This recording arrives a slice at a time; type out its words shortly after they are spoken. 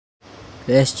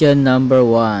Question number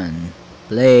 1.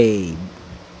 Play.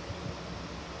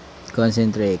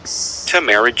 Concentrix.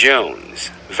 Tamara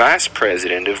Jones, Vice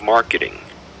President of Marketing,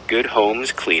 Good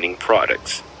Homes Cleaning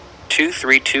Products,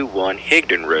 2321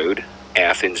 Higdon Road,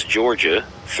 Athens, Georgia,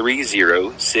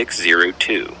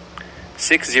 30602,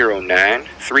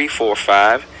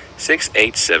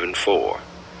 609-345-6874,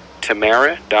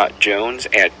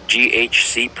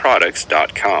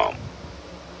 tamara.jones@ghcproducts.com.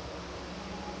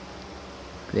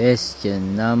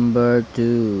 Question number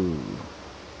 2.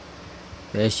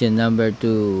 Question number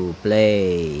 2.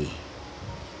 Play.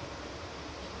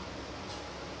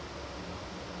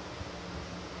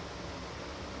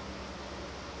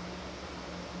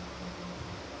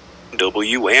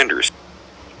 W. Anderson.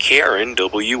 Karen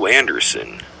W.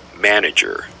 Anderson,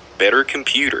 Manager, Better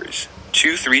Computers,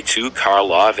 232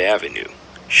 Karlov Avenue,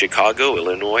 Chicago,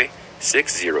 Illinois,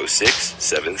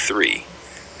 60673,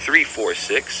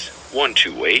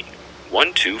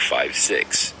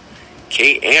 346-128-1256.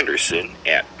 K. Anderson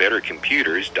at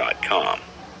bettercomputers.com.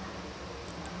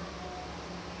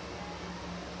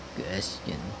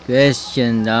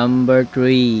 Question number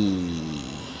 3.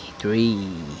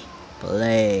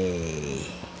 Play.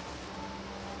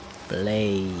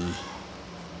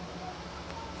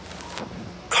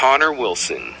 Connor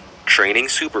Wilson, Training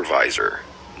Supervisor,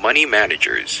 Money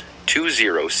Managers,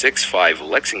 2065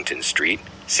 Lexington Street,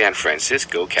 San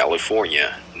Francisco,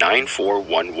 California,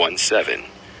 94117,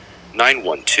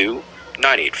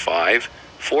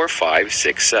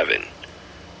 912-985-4567.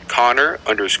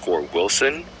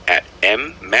 Connor_Wilson at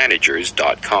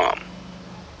mmanagers.com.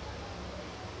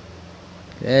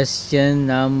 Question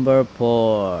number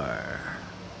 4.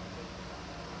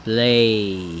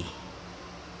 Play.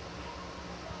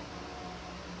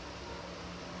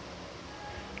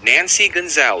 Nancy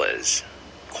Gonzalez,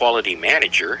 Quality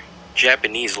Manager,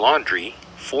 Japanese Laundry,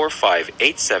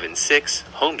 45876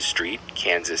 Holmes Street,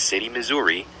 Kansas City,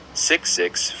 Missouri,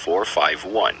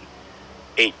 66451,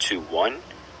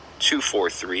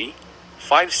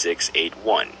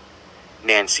 821-243-5681.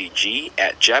 Nancy G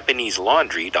at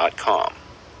japaneselaundry.com.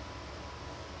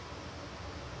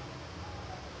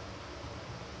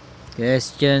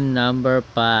 Question number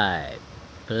 5.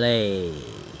 Play.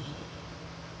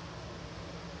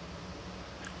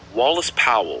 Wallace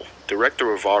Powell,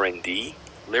 Director of R&D,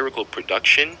 Lyrical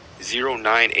Production,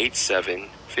 0987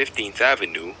 15th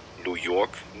Avenue, New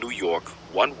York,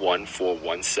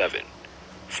 11417,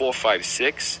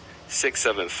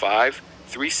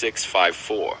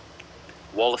 456-675-3654.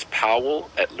 Wallace Powell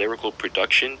at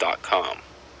lyricalproduction.com.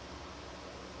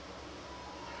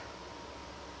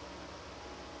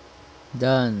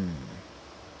 Done.